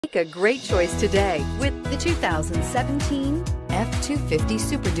Make a great choice today with the 2017 F-250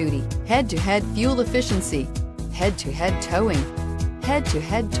 Super Duty. Head-to-head fuel efficiency, head-to-head towing,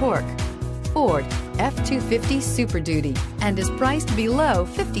 head-to-head torque. Ford F-250 Super Duty and is priced below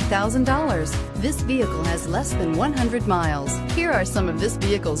 $50,000. This vehicle has less than 100 miles. Here are some of this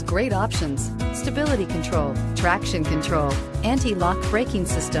vehicle's great options: stability control, traction control, anti-lock braking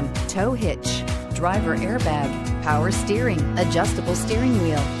system, tow hitch, driver airbag, power steering, adjustable steering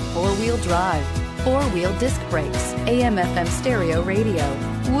wheel, four-wheel drive, four-wheel disc brakes, AM/FM stereo radio.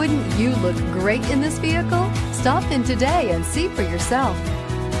 Wouldn't you look great in this vehicle? Stop in today and see for yourself.